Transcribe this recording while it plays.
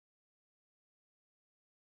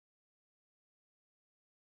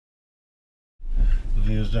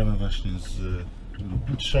Wyjeżdżamy właśnie z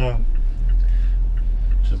Lubicza.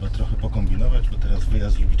 Trzeba trochę pokombinować, bo teraz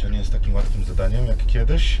wyjazd z Lubicza nie jest takim łatwym zadaniem jak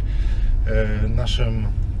kiedyś. Naszym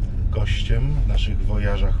gościem w naszych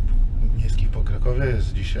wojażach miejskich po Krakowie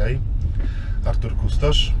jest dzisiaj Artur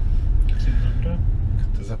Kustosz. Dzień dobry.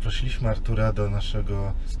 Zaprosiliśmy Artura do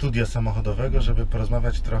naszego studia samochodowego, żeby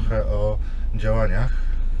porozmawiać trochę o działaniach,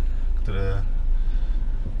 które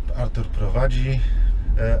Artur prowadzi.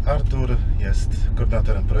 Artur jest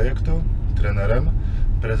koordynatorem projektu, trenerem,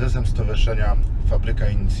 prezesem Stowarzyszenia Fabryka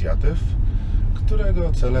Inicjatyw,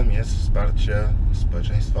 którego celem jest wsparcie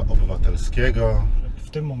społeczeństwa obywatelskiego. W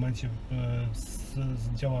tym momencie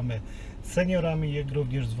działamy z seniorami, jak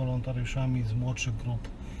również z wolontariuszami z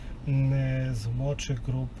młodszych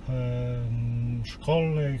grup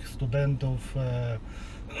szkolnych, studentów,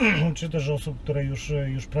 czy też osób, które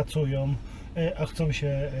już pracują, a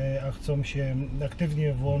chcą się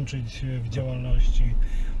aktywnie włączyć w działalności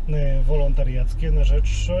wolontariackie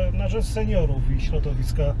na rzecz seniorów i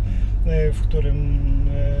środowiska, w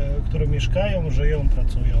którym mieszkają, żyją,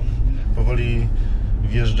 pracują. Powoli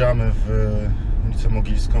wjeżdżamy w ulicę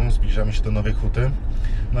Mogilską, zbliżamy się do Nowej Huty.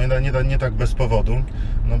 No i nie tak bez powodu,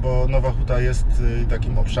 no bo Nowa Huta jest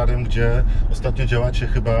takim obszarem, gdzie ostatnio działacie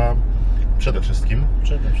chyba przede wszystkim.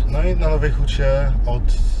 No i na Nowej Hucie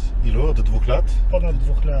od ilu? Od 2 lat? Ponad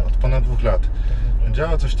 2 lat. Od ponad 2 lat.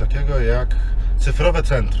 Działa coś takiego jak cyfrowe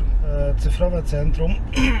centrum. Cyfrowe centrum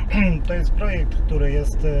to jest projekt, który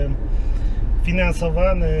jest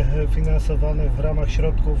finansowany w ramach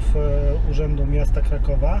środków Urzędu Miasta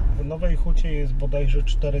Krakowa. W Nowej Hucie jest bodajże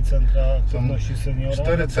 4 centra aktywności seniora.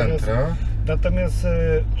 4 centra. Natomiast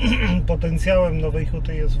potencjałem Nowej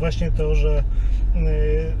Huty jest właśnie to,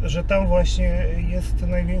 że tam właśnie jest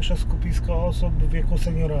największe skupisko osób w wieku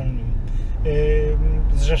senioralnym.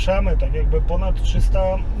 Zrzeszamy tak jakby ponad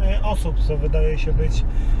 300 osób, co wydaje się być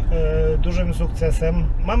dużym sukcesem.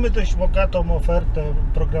 Mamy dość bogatą ofertę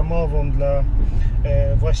programową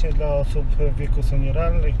właśnie dla osób w wieku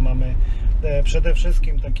senioralnych. Mamy przede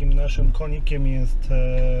wszystkim takim naszym konikiem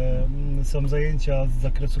są zajęcia z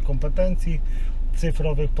zakresu kompetencji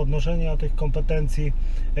cyfrowych, podnoszenia tych kompetencji,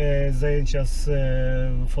 zajęcia z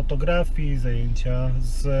fotografii, zajęcia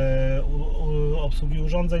z obsługi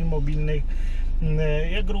urządzeń mobilnych,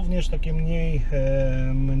 jak również takie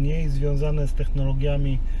mniej związane z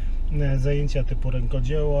technologiami zajęcia typu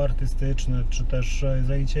rękodzieło artystyczne, czy też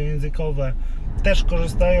zajęcia językowe. Też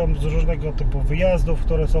korzystają z różnego typu wyjazdów,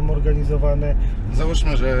 które są organizowane.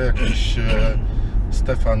 Załóżmy, że jakiś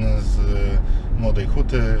Stefan z Młodej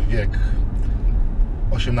Huty, wiek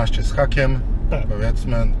 18 z hakiem, tak,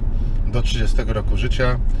 powiedzmy do 30 roku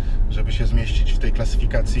życia, żeby się zmieścić w tej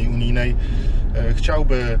klasyfikacji unijnej,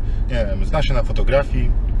 chciałby, nie wiem, zna się na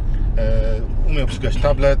fotografii, umie obsługiwać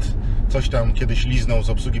tablet, coś tam kiedyś liznął z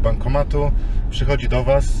obsługi bankomatu, przychodzi do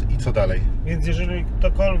Was i co dalej? Więc jeżeli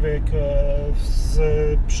ktokolwiek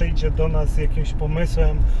przyjdzie do nas z jakimś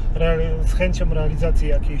pomysłem, z chęcią realizacji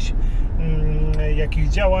jakichś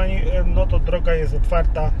działań, no to droga jest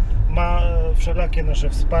otwarta, ma wszelakie nasze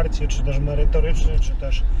wsparcie, czy też merytoryczne, czy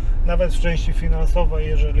też nawet w części finansowej,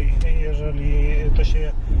 jeżeli to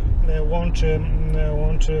się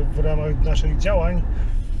łączy w ramach naszych działań.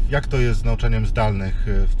 Jak to jest z nauczaniem zdalnych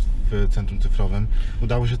w centrum cyfrowym?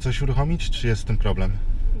 Udało się coś uruchomić, czy jest z tym problem?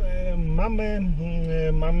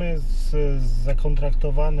 Mamy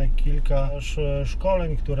zakontraktowane kilka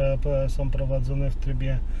szkoleń, które są prowadzone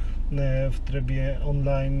w trybie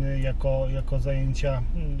online jako zajęcia,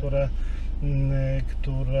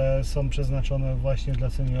 które są przeznaczone właśnie dla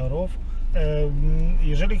seniorów.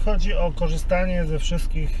 Jeżeli chodzi o korzystanie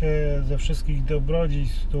ze wszystkich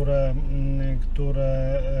dobrodziejstw,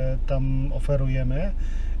 które tam oferujemy,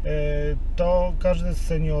 to każdy z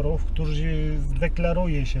seniorów, który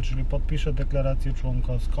zdeklaruje się, czyli podpisze deklarację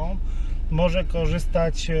członkowską, może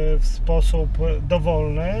korzystać w sposób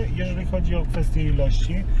dowolny, jeżeli chodzi o kwestię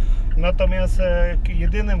ilości. Natomiast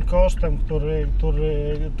jedynym kosztem,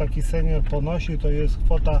 który taki senior ponosi, to jest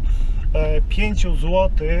kwota 5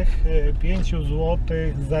 zł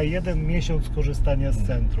za 1 miesiąc korzystania z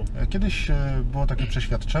centrum. Kiedyś było takie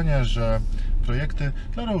przeświadczenie, że projekty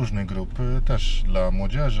dla różnych grup, też dla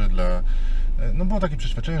młodzieży, no było takie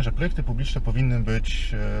przeświadczenie, że projekty publiczne powinny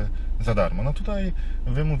być za darmo. No tutaj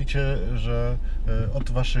Wy mówicie, że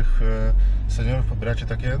od Waszych seniorów pobieracie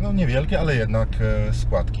takie, no niewielkie, ale jednak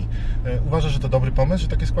składki. Uważasz, że to dobry pomysł, że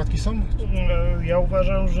takie składki są? Ja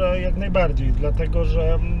uważam, że jak najbardziej, dlatego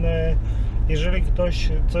że jeżeli ktoś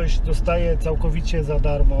coś dostaje całkowicie za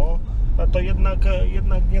darmo, to jednak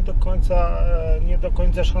nie do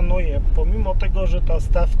końca szanuje. Pomimo tego, że ta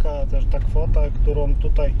stawka, też ta kwota,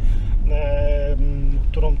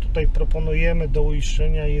 którą tutaj proponujemy do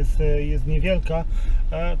uiszczenia jest niewielka,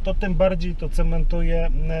 to tym bardziej to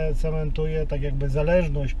cementuje tak jakby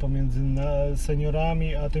zależność pomiędzy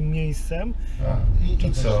seniorami a tym miejscem.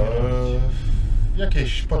 I co?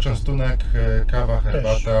 Jakiś poczęstunek, kawa,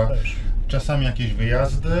 herbata, też. Czasami jakieś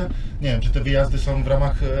wyjazdy. Nie wiem, czy te wyjazdy są w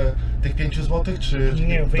ramach tych 5 zł, czy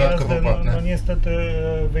nie, dodatkowo płatne? No niestety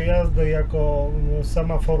wyjazdy jako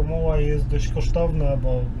sama formuła jest dość kosztowna,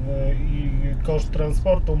 bo i koszt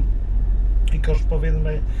transportu, i koszt,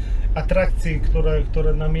 powiedzmy, atrakcji,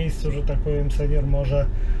 które na miejscu, że tak powiem, senior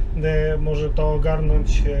może to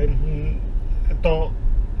ogarnąć, to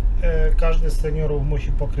każdy z seniorów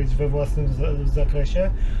musi pokryć we własnym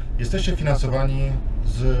zakresie. Jesteście finansowani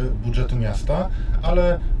z budżetu miasta,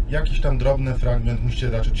 ale jakiś tam drobny fragment musicie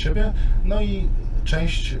dać od siebie, no i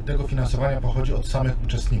część tego finansowania pochodzi od samych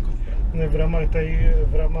uczestników.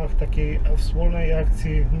 W ramach takiej wspólnej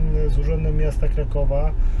akcji z Urzędem Miasta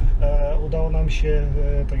Krakowa udało nam się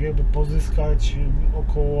tak jakby pozyskać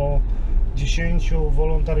około 10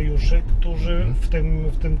 wolontariuszy, którzy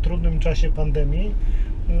w tym trudnym czasie pandemii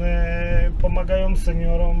pomagają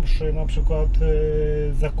seniorom przy na przykład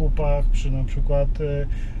zakupach, przy na przykład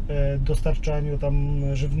dostarczaniu tam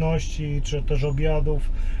żywności, czy też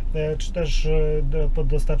obiadów, czy też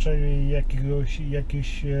dostarczaniu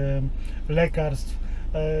jakichś lekarstw.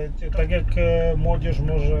 Tak jak młodzież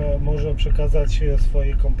może przekazać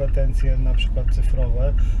swoje kompetencje na przykład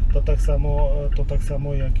cyfrowe, to tak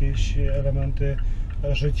samo jakieś elementy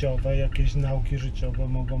życiowe, jakieś nauki życiowe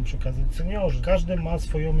mogą przekazać seniorzy. Każdy ma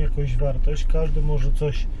swoją jakąś wartość, każdy może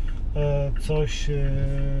coś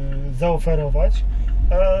zaoferować.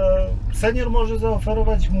 Senior może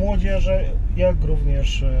zaoferować młodzieży, jak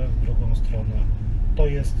również w drugą stronę.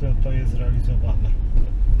 To jest realizowane.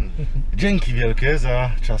 Dzięki wielkie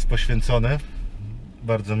za czas poświęcony.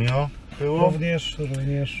 Bardzo miło było. Również.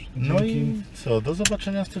 No dzięki. I co? Do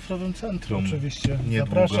zobaczenia w Cyfrowym Centrum. Oczywiście.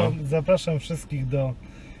 Niedługo. Zapraszam wszystkich do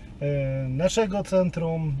naszego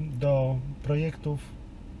centrum, do projektów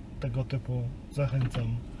tego typu.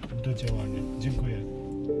 Zachęcam do działania. Dziękuję.